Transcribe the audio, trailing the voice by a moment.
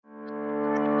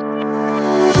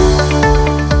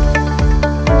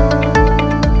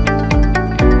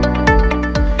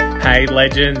G'day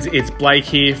legends, it's Blake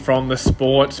here from the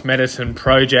Sports Medicine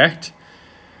Project.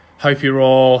 Hope you're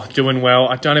all doing well.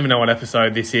 I don't even know what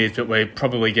episode this is, but we're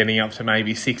probably getting up to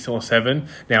maybe 6 or 7.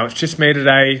 Now, it's just me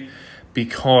today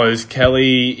because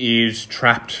Kelly is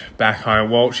trapped back home.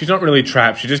 Well, she's not really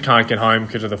trapped. She just can't get home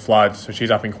because of the floods. So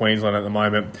she's up in Queensland at the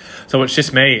moment. So it's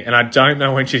just me, and I don't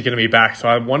know when she's going to be back. So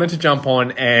I wanted to jump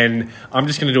on, and I'm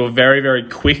just going to do a very, very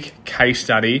quick case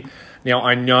study. Now,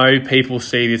 I know people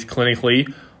see this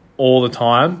clinically all the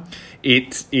time.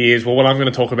 It is, well, what I'm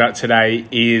going to talk about today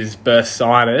is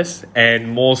bursitis,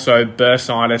 and more so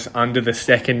bursitis under the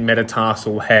second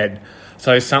metatarsal head.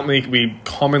 So something we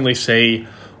commonly see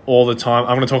all the time.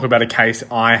 I'm going to talk about a case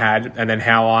I had and then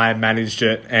how I managed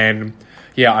it. And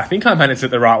yeah, I think I managed it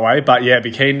the right way. But yeah, be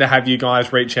keen to have you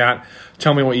guys reach out.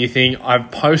 Tell me what you think.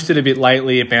 I've posted a bit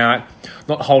lately about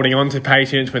not holding on to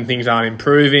patients when things aren't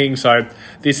improving. So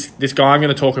this guy I'm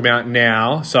going to talk about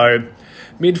now, so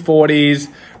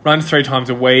mid-40s, runs 3 times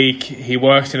a week. He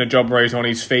works in a job where he's on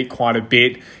his feet quite a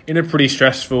bit, in a pretty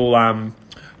stressful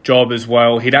job as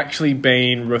well. He'd actually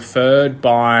been referred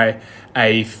by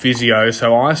a physio.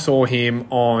 So I saw him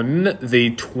on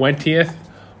the 20th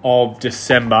of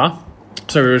December.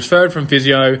 So he was referred from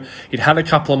physio. He'd had a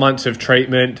couple of months of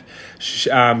treatment.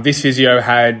 This physio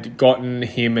had gotten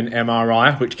him an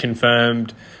MRI, which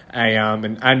confirmed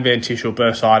an adventitial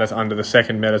bursitis under the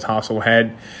second metatarsal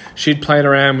head. She'd played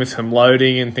around with some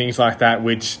loading and things like that,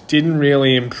 which didn't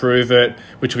really improve it,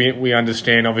 which we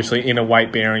understand, obviously, in a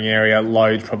weight-bearing area,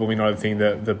 load's probably not a thing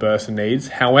that the bursa needs.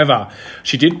 However,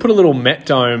 she did put a little met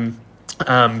dome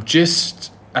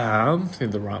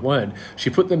the right word. She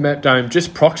put the met dome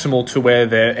just proximal to where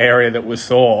the area that was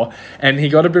sore, and he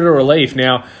got a bit of relief.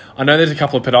 Now, I know there's a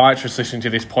couple of podiatrists listening to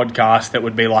this podcast that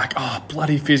would be like, "Oh,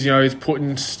 bloody physios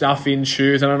putting stuff in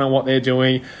shoes. I don't know what they're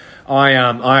doing."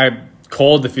 I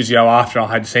called the physio after I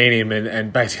had seen him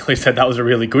and basically said that was a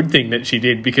really good thing that she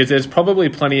did, because there's probably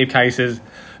plenty of cases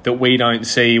that we don't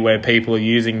see where people are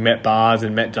using met bars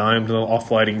and met domes and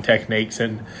offloading techniques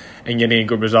and getting a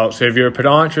good result. So if you're a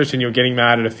podiatrist and you're getting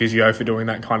mad at a physio for doing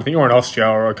that kind of thing, or an osteo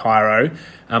or a chiro,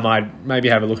 I'd maybe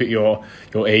have a look at your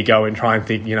ego and try and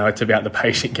think, it's about the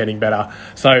patient getting better.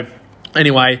 So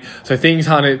anyway, so things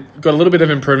got a little bit of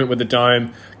improvement with the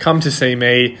dome. Come to see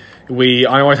me.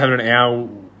 I always have an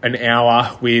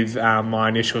hour with my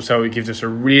initial, so it gives us a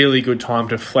really good time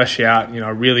to flesh out,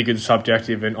 really good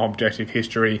subjective and objective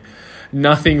history.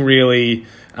 Nothing really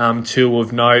too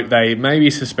of note. They maybe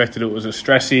suspected it was a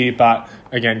stressy, but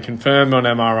again, confirmed on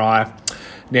MRI.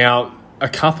 Now, a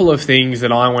couple of things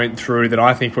that I went through that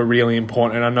I think were really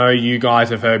important, and I know you guys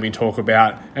have heard me talk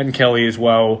about, and Kelly as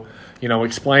well,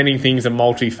 explaining things are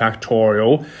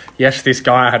multifactorial. Yes, this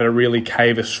guy had a really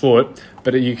cavous foot,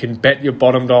 but you can bet your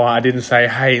bottom dollar I didn't say,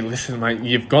 "Hey, listen, mate,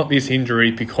 you've got this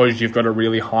injury because you've got a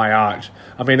really high arch."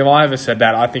 I mean, if I ever said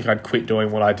that, I think I'd quit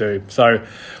doing what I do. So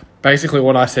basically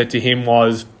what I said to him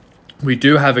was, we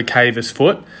do have a cavous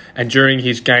foot, and during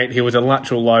his gait, he was a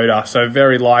lateral loader, so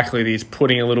very likely that he's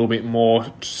putting a little bit more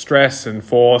stress and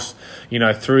force,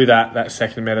 through that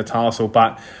second metatarsal.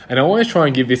 And I always try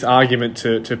and give this argument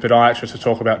to podiatrists to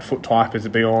talk about foot type as a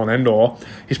be-all and end-all.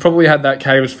 He's probably had that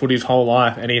cavous foot his whole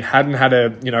life, and he hadn't had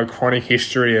a chronic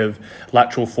history of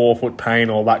lateral forefoot pain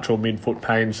or lateral midfoot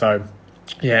pain. So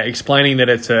yeah, explaining that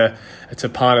it's a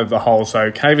part of the whole.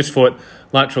 So cavous foot,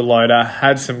 lateral loader,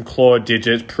 had some clawed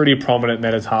digits, pretty prominent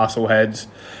metatarsal heads,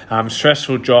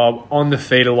 stressful job, on the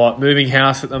feet a lot, moving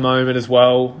house at the moment as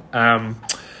well.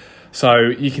 So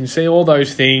you can see all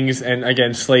those things, and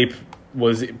again, sleep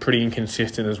was pretty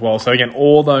inconsistent as well. So again,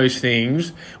 all those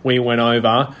things we went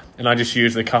over, and I just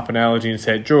used the cup analogy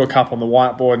and drew a cup on the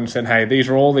whiteboard and said, hey, these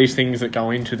are all these things that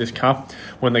go into this cup.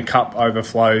 When the cup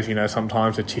overflows,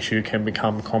 sometimes the tissue can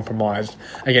become compromised.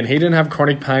 Again, he didn't have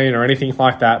chronic pain or anything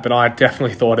like that, but I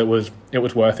definitely thought it was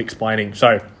worth explaining.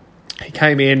 So he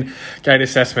came in, gait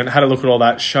assessment, had a look at all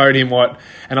that, showed him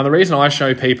and the reason I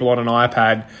show people on an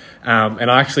iPad, and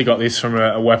I actually got this from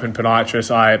a weapon podiatrist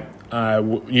I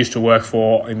used to work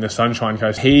for in the Sunshine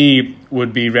Coast. He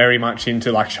would be very much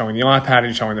into showing the iPad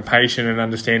and showing the patient and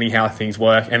understanding how things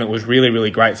work, and it was really,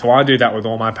 really great. So I do that with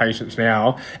all my patients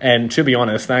now, and to be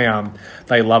honest, they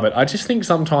love it. I just think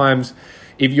sometimes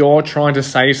if you're trying to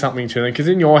say something to them, because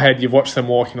in your head you've watched them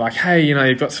walking like, hey,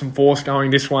 you've got some force going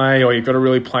this way, or you've got a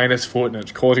really planus foot and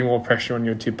it's causing more pressure on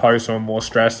your tib post or more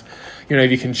stress.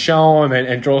 If you can show them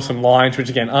and draw some lines, which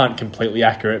again aren't completely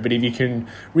accurate, but if you can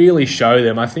really show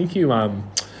them, I think you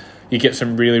you get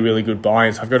some really, really good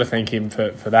buy-ins. I've got to thank him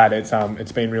for that.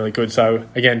 It's been really good. So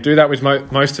again, do that with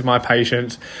most of my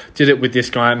patients. Did it with this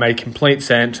guy. It made complete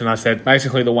sense. And I said,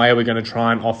 basically the way we're going to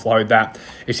try and offload that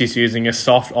is just using a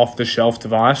soft off-the-shelf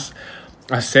device.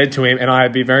 I said to him, and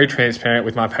I'd be very transparent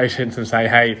with my patients and say,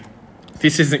 hey,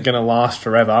 this isn't going to last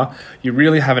forever. You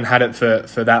really haven't had it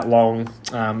for that long,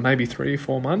 maybe 3 or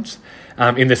 4 months,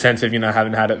 in the sense of,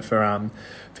 haven't had it for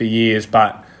years.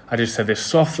 But I just said this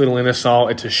soft little inner sole,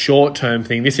 it's a short-term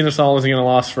thing. This inner sole isn't going to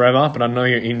last forever, but I know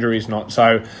your injury is not.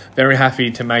 So very happy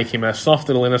to make him a soft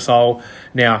little inner sole.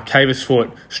 Now, Cavis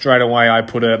foot, straight away I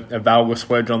put a valgus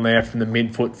wedge on there from the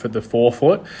midfoot for the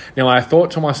forefoot. Now, I thought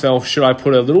to myself, should I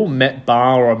put a little met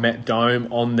bar or a met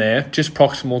dome on there, just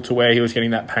proximal to where he was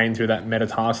getting that pain through that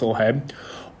metatarsal head?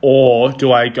 Or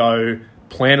do I go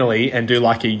planarly and do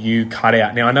like a U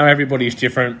cutout? Now, I know everybody's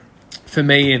different. For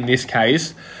me, in this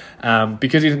case,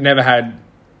 because he's never had,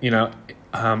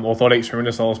 orthotics or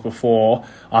inner soles before,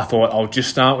 I thought I'll just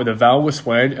start with a valgus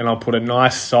wedge and I'll put a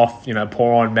nice soft,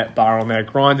 pour-on met bar on there,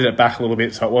 grinded it back a little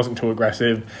bit so it wasn't too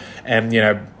aggressive. And,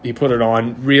 he put it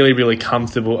on, really, really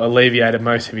comfortable, alleviated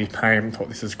most of his pain. Thought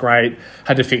this is great.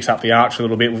 Had to fix up the arch a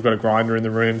little bit. We've got a grinder in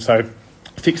the room, so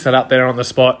fix that up there on the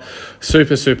spot.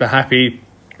 Super, super happy.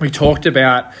 We talked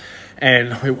about,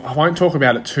 and I won't talk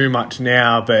about it too much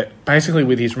now, but basically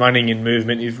with his running and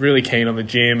movement, he's really keen on the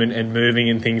gym and moving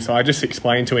and things. So I just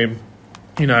explained to him,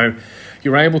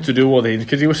 you're able to do all these,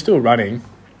 because he was still running.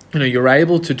 You're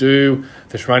able to do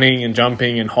this running and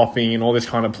jumping and hopping and all this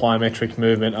kind of plyometric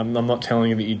movement. I'm not telling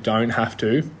you that you don't have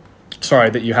to.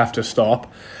 That you have to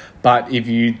stop. But if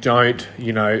you don't,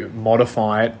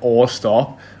 modify it or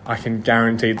stop, I can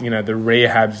guarantee, the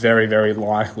rehab's very, very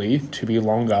likely to be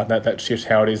longer. That's just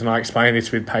how it is. And I explain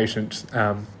this with patients,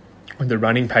 with the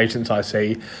running patients I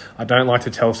see. I don't like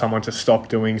to tell someone to stop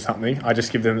doing something. I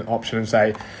just give them an option and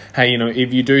say, hey,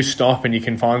 if you do stop and you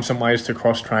can find some ways to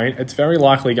cross-train, it's very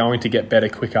likely going to get better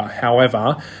quicker.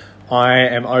 However, I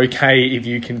am okay if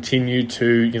you continue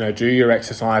to, do your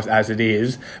exercise as it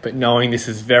is, but knowing this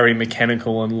is very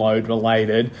mechanical and load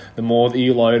related, the more that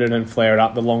you load it and flare it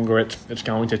up, the longer it's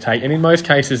going to take. And in most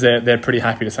cases, they're pretty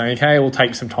happy to say, okay, we'll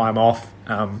take some time off.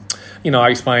 I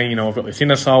explain, I've got this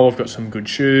inner sole, I've got some good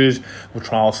shoes, we'll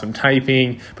trial some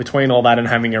taping. Between all that and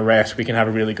having a rest, we can have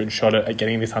a really good shot at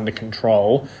getting this under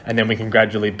control, and then we can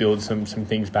gradually build some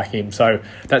things back in. So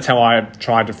that's how I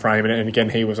tried to frame it. And again,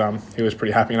 he was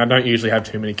pretty happy, and I don't usually have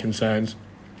too many concerns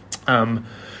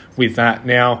with that.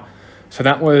 Now, so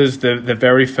that was the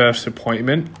very first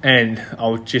appointment, and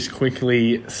I'll just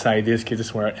quickly say this because this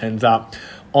is where it ends up.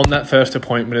 On that first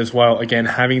appointment as well, again,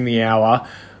 having the hour,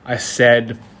 I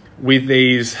said, with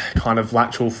these kind of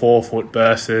lateral forefoot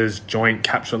bursitis, joint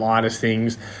capsulitis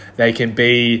things, they can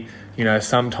be,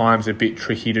 sometimes a bit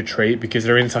tricky to treat because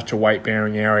they're in such a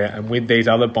weight-bearing area. And with these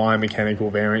other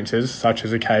biomechanical variances, such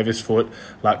as a Cavis foot,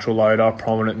 lateral loader,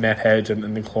 prominent met heads,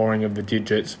 and the clawing of the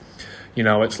digits,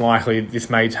 it's likely this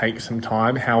may take some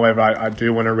time. However, I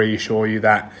do want to reassure you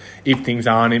that if things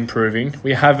aren't improving,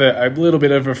 we have a little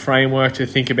bit of a framework to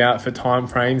think about for time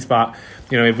frames. But,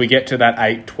 if we get to that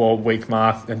 8-12 week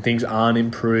mark and things aren't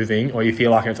improving, or you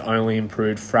feel like it's only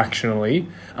improved fractionally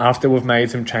after we've made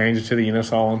some changes to the inner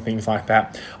sole and things like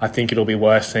that, I think it'll be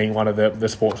worth seeing one of the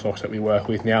sports docs that we work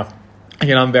with. Now,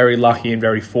 again, I'm very lucky and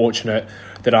very fortunate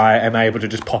that I am able to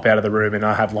just pop out of the room and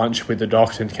I have lunch with the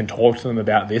docs and can talk to them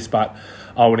about this. But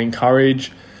I would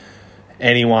encourage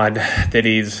anyone that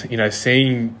is,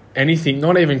 seeing anything,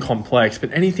 not even complex,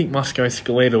 but anything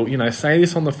musculoskeletal, say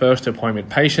this on the first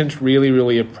appointment. Patients really,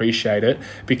 really appreciate it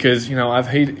because, I've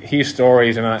heard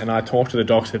stories and I talk to the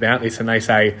docs about this, and they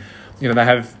say,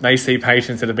 they see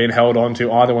patients that have been held on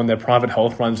to either when their private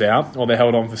health runs out or they're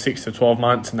held on for 6 to 12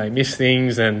 months and they miss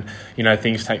things and,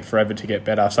 things take forever to get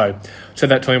better. So said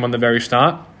that to him on the very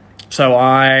start. So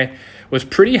I was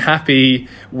pretty happy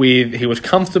with, he was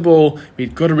comfortable,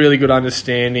 we'd got a really good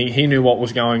understanding, he knew what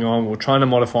was going on, we were trying to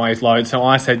modify his load. So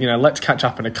I said, let's catch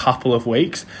up in a couple of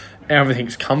weeks.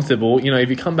 Everything's comfortable. If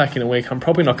you come back in a week, I'm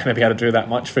probably not going to be able to do that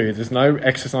much for you. There's no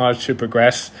exercise to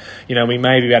progress. We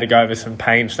may be able to go over some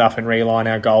pain stuff and realign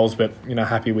our goals, but,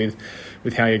 happy with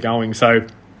how you're going. So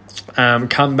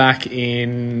come back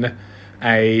in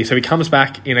so he comes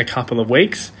back in a couple of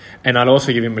weeks, and I'd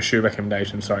also give him a shoe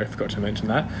recommendation. Sorry, I forgot to mention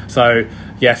that. So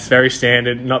yes, very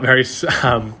standard, not very,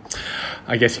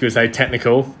 I guess you could say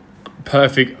technical.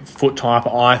 perfect foot type,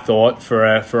 I thought, for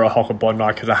a Hoka Bondi,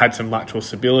 because I had some lateral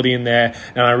stability in there.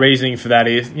 And my reasoning for that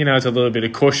is, it's a little bit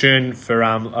of cushion for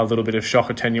a little bit of shock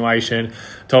attenuation.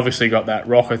 It's obviously got that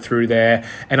rocker through there.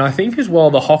 And I think as well,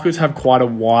 the Hokas have quite a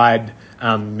wide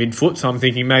midfoot, so I'm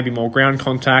thinking maybe more ground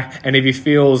contact. And if he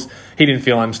didn't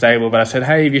feel unstable, but I said,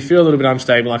 hey, if you feel a little bit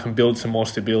unstable, I can build some more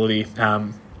stability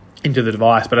into the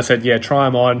device. But I said, yeah, try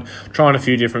on a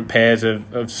few different pairs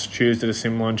of shoes that are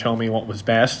similar and tell me what was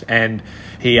best. And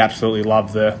he absolutely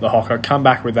loved the Hoka. Come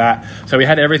back with that. So we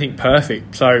had everything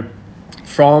perfect. So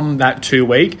from that 2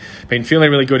 week, been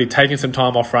feeling really good. He'd taken some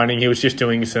time off running. He was just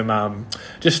doing some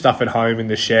just stuff at home in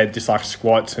the shed, just like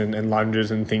squats and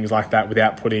lunges and things like that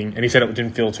and he said it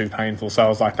didn't feel too painful. So I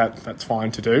was like, that's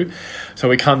fine to do. So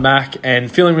we come back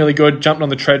and feeling really good, jumped on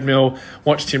the treadmill,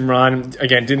 watched him run.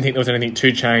 Again, didn't think there was anything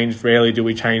to change. Rarely do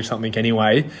we change something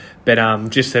anyway. But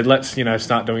just said, let's,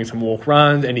 start doing some walk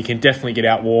runs, and you can definitely get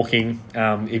out walking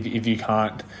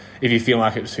if you feel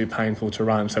like it's too painful to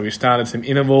run. So we started some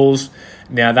intervals.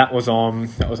 Now that was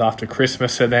after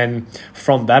Christmas. So then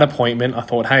from that appointment, I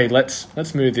thought, hey,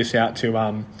 let's move this out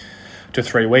to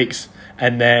 3 weeks.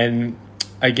 And then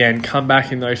again, come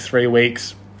back in those 3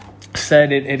 weeks.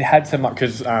 Said it had some,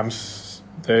 because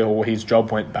his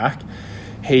job went back.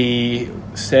 He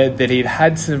said that he'd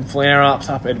had some flare-ups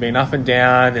up. It had been up and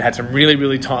down. It had some really,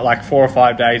 really tight, like 4 or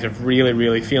 5 days of really,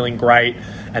 really feeling great.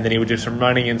 And then he would do some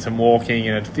running and some walking,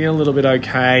 and it'd feel a little bit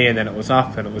okay. And then it was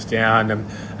up and it was down. And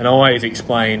I always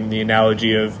explain the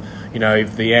analogy of,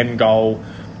 if the end goal,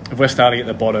 if we're starting at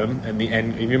the bottom and the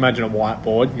end, if you imagine a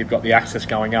whiteboard, you've got the axis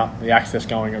going up, the axis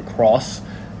going across.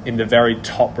 In the very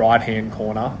top right-hand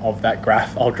corner of that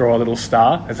graph, I'll draw a little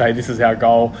star and say, this is our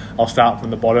goal. I'll start from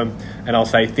the bottom, and I'll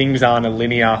say things aren't a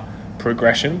linear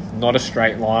progression, not a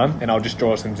straight line, and I'll just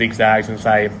draw some zigzags and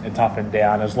say it's up and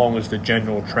down as long as the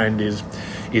general trend is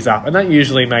up. And that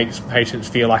usually makes patients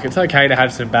feel like it's okay to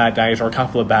have some bad days or a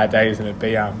couple of bad days and it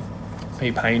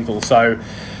be painful. So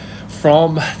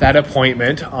from that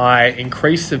appointment, I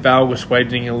increased the valgus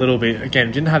wedging a little bit.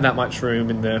 Again, didn't have that much room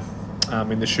in the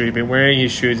shoe. Been wearing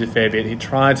his shoes a fair bit. He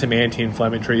tried some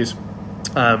anti-inflammatories,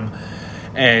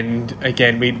 and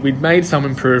again, we'd made some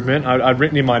improvement. I'd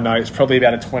written in my notes probably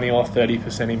about a 20 or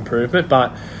 30% improvement,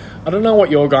 but I don't know what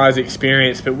your guys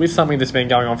experience, but with something that's been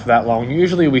going on for that long,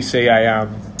 usually we see a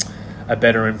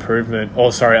better improvement,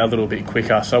 a little bit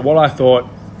quicker. So what I thought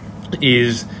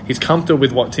is he's comfortable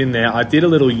with what's in there. I did a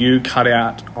little U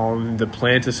cutout on the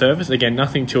plantar surface. Again,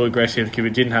 nothing too aggressive because we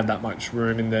didn't have that much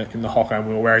room in the Hoka, and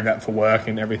we were wearing that for work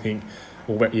and everything.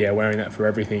 Wearing that for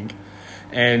everything.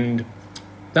 And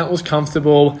that was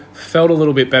comfortable. Felt a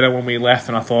little bit better when we left,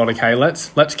 and I thought, okay,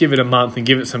 let's give it a month and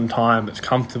give it some time. It's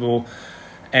comfortable.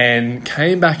 And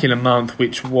came back in a month,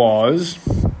 which was,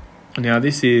 now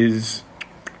this is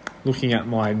looking at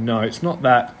my notes, not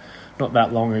that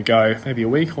long ago, maybe a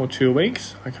week or 2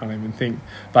 weeks. I can't even think.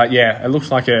 But yeah, it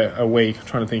looks like a week. I'm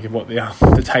trying to think of what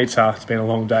the dates are. It's been a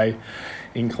long day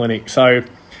in clinic. So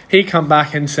he come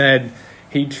back and said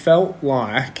he'd felt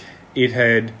like it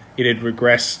had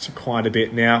regressed quite a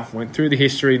bit now. Went through the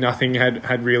history, nothing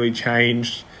had really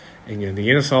changed. And the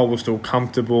inner sole was still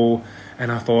comfortable.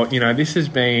 And I thought, it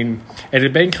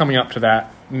had been coming up to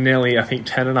that nearly, I think,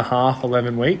 10 and a half,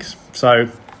 11 weeks. So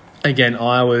again,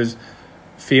 I was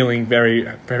feeling very,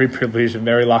 very privileged and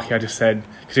very lucky. I just said,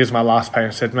 because he was my last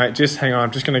patient, I said, mate, just hang on,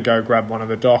 I'm just going to go grab one of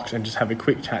the docs and just have a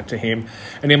quick chat to him.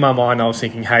 And in my mind, I was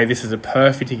thinking, hey, this is a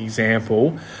perfect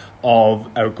example of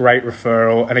a great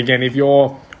referral. And again, if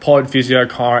you're pod, physio,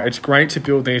 chiro, it's great to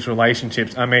build these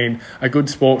relationships. I mean, a good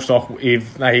sports doc,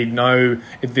 if they know,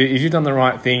 if you've done the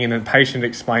right thing and the patient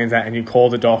explains that and you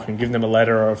call the doc and give them a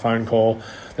letter or a phone call,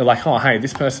 they're like, oh, hey,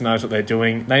 this person knows what they're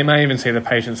doing. They may even see the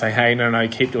patient say, hey, no,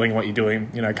 keep doing what you're doing.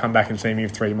 Come back and see me in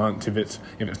 3 months if it's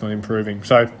not improving.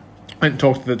 So I went and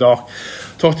talked to the doc,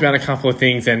 talked about a couple of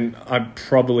things, and I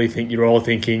probably think you're all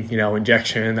thinking,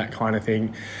 injection and that kind of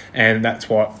thing. And that's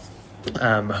what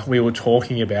we were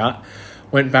talking about.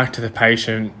 Went back to the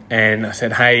patient and I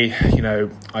said, hey,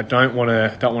 I don't want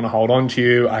to hold on to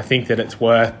you. I think that it's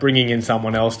worth bringing in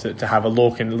someone else to have a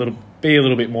look and be a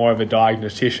little bit more of a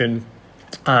diagnostician,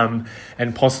 and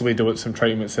possibly do some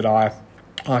treatments that I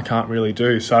can't really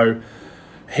do. So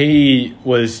he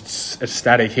was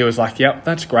ecstatic. He was like, yep,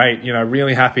 that's great.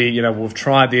 Really happy. We've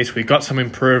tried this. We've got some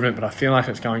improvement, but I feel like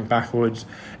it's going backwards.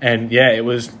 And yeah, it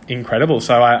was incredible.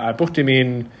 So I booked him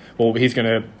in.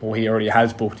 He already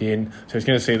has booked in, so he's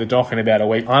going to see the doc in about a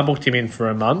week. I booked him in for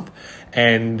a month,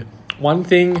 and one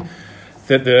thing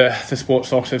that the sports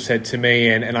docs have said to me,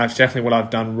 and it's definitely what I've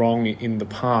done wrong in the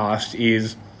past,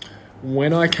 is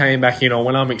when I came back in, or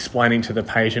when I'm explaining to the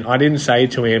patient, I didn't say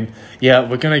to him, yeah,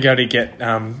 we're going to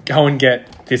go and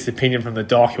get this opinion from the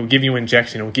doc. He'll give you an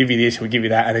injection, he'll give you this, he'll give you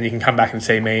that, and then you can come back and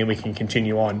see me and we can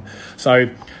continue on. So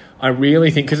I really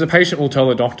think, because the patient will tell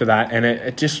the doctor that, and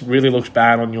it just really looks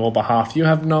bad on your behalf. You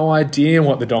have no idea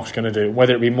what the doc's going to do,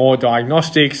 whether it be more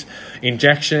diagnostics,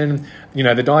 injection.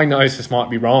 The diagnosis might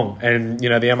be wrong, and, the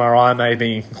MRI may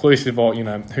be inconclusive, or,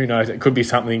 who knows, it could be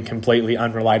something completely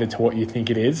unrelated to what you think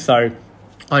it is. So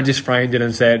I just framed it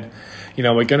and said,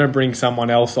 we're going to bring someone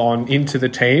else on into the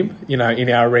team, in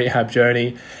our rehab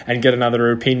journey, and get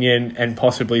another opinion and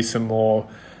possibly some more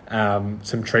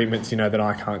some treatments, that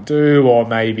I can't do, or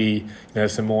maybe,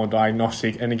 some more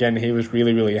diagnostic. And again, he was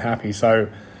really, really happy. So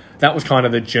that was kind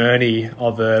of the journey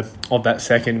of that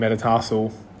second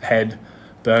metatarsal head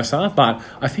bursa. But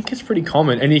I think it's pretty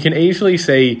common, and you can easily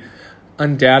see,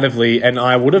 undoubtedly, and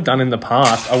I would have done in the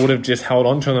past, I would have just held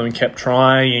on to them and kept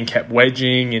trying and kept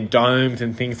wedging and domes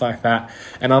and things like that.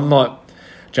 And I'm not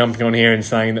jumping on here and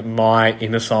saying that my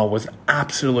inner sole was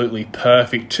absolutely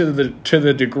perfect to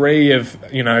the degree of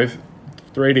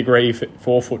 3-degree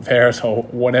forefoot Ferris or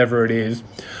whatever it is.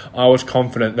 I was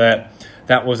confident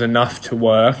that was enough to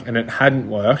work, and it hadn't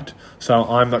worked. So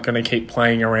I'm not going to keep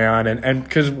playing around, and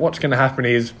because what's going to happen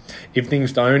is, if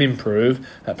things don't improve,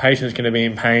 that patient's going to be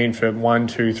in pain for 1,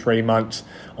 2, 3 months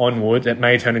onward. It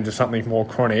may turn into something more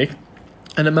chronic.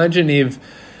 And imagine if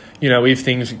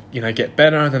things, get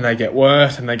better and then they get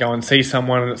worse, and they go and see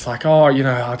someone and it's like,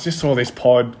 I just saw this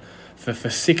pod for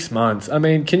 6 months. I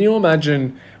mean, can you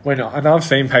imagine and I've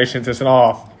seen patients that said,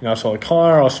 I saw a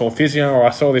chiro, I saw physio, or I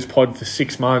saw this pod for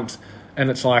 6 months, and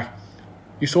it's like,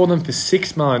 you saw them for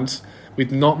 6 months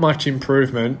with not much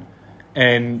improvement,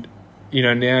 and,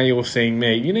 now you're seeing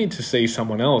me. You need to see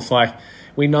someone else. Like,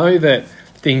 we know that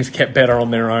things kept better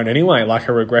on their own anyway, like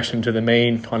a regression to the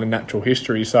mean kind of natural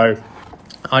history. So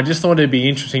I just thought it'd be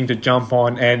interesting to jump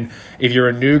on, and if you're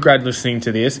a new grad listening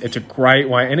to this, it's a great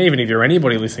way, and even if you're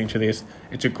anybody listening to this,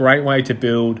 it's a great way to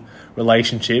build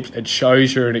relationships. It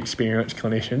shows you're an experienced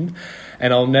clinician.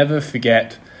 And I'll never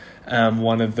forget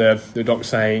one of the docs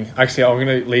saying, actually, I'm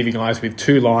going to leave you guys with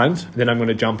 2 lines, then I'm going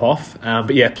to jump off.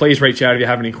 But yeah, please reach out if you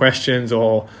have any questions,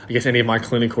 or I guess any of my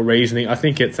clinical reasoning. I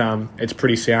think it's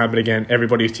pretty sound, but again,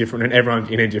 everybody's different and everyone's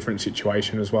in a different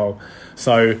situation as well.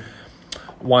 So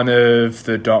one of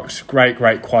the docs, great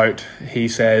quote, he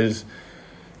says,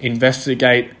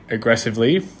 investigate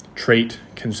aggressively, treat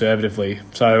conservatively.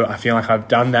 So I feel like I've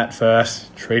done that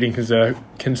first, treating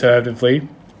conservatively,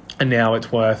 and now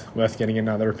it's worth getting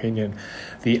another opinion.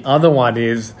 The other one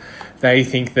is, they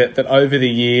think that over the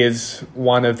years,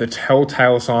 one of the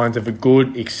telltale signs of a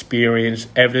good, experienced,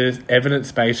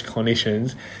 evidence-based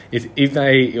clinicians is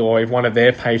if one of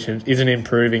their patients isn't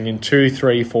improving in 2,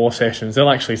 3, 4 sessions, they'll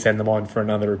actually send them on for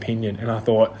another opinion. And I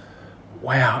thought,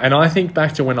 wow. And I think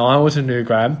back to when I was a new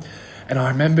grad, and I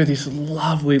remember this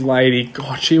lovely lady.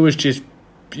 God, she was just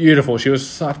beautiful. She was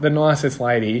such the nicest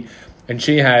lady. And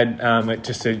she had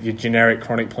just a generic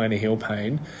chronic plantar heel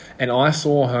pain. And I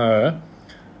saw her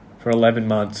for 11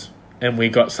 months, and we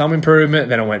got some improvement,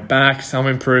 then I went back, some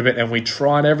improvement, and we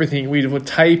tried everything. We were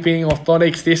taping,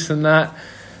 orthotics, this and that,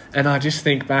 and I just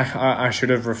think back, I should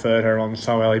have referred her on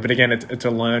so early. But again, it's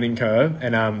a learning curve,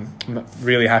 and I'm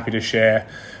really happy to share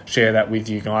that with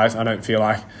you guys. I don't feel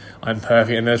like I'm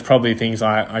perfect, and there's probably things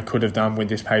I could have done with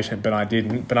this patient, but I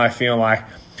didn't. But I feel like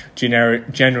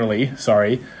generally,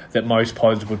 that most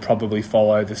pods would probably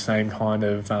follow the same kind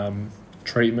of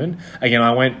treatment. Again,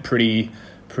 I went pretty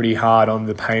hard on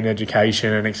the pain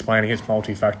education and explaining it's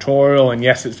multifactorial, and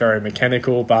yes, it's very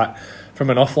mechanical, but from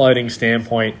an offloading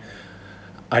standpoint,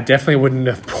 I definitely wouldn't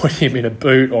have put him in a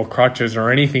boot or crutches or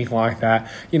anything like that.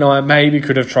 I maybe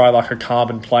could have tried like a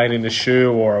carbon plate in the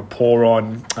shoe or a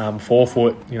pour-on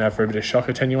forefoot, for a bit of shock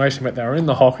attenuation, but they were in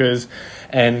the hockers,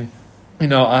 and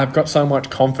I've got so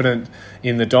much confidence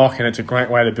in the doc, and it's a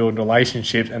great way to build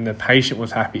relationships, and the patient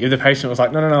was happy. If the patient was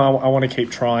like, no, I want to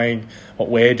keep trying what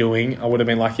we're doing, I would have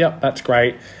been like, yep, that's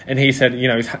great. And he said,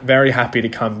 he's very happy to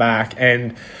come back.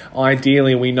 And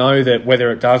ideally, we know that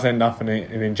whether it does end up in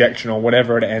an injection or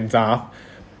whatever it ends up,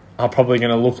 are probably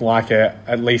going to look like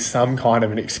at least some kind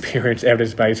of an experienced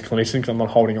evidence-based clinician, because I'm not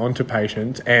holding on to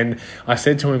patients. And I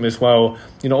said to him as well,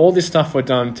 all this stuff we've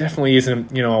done definitely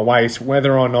isn't, a waste,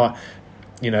 whether or not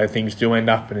things do end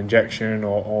up in injection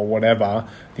or whatever,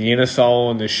 the inner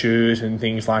sole and the shoes and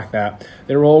things like that,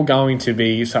 they're all going to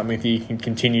be something that you can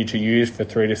continue to use for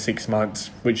 3 to 6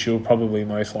 months, which you'll probably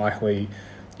most likely,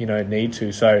 need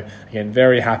to. So again,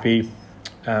 very happy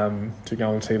to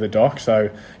go and see the doc. So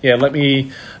yeah, let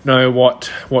me know what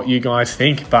you guys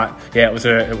think. But yeah, it was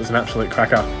an absolute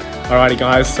cracker. Alrighty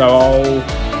guys, so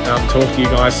I'll talk to you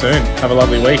guys soon. Have a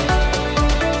lovely week.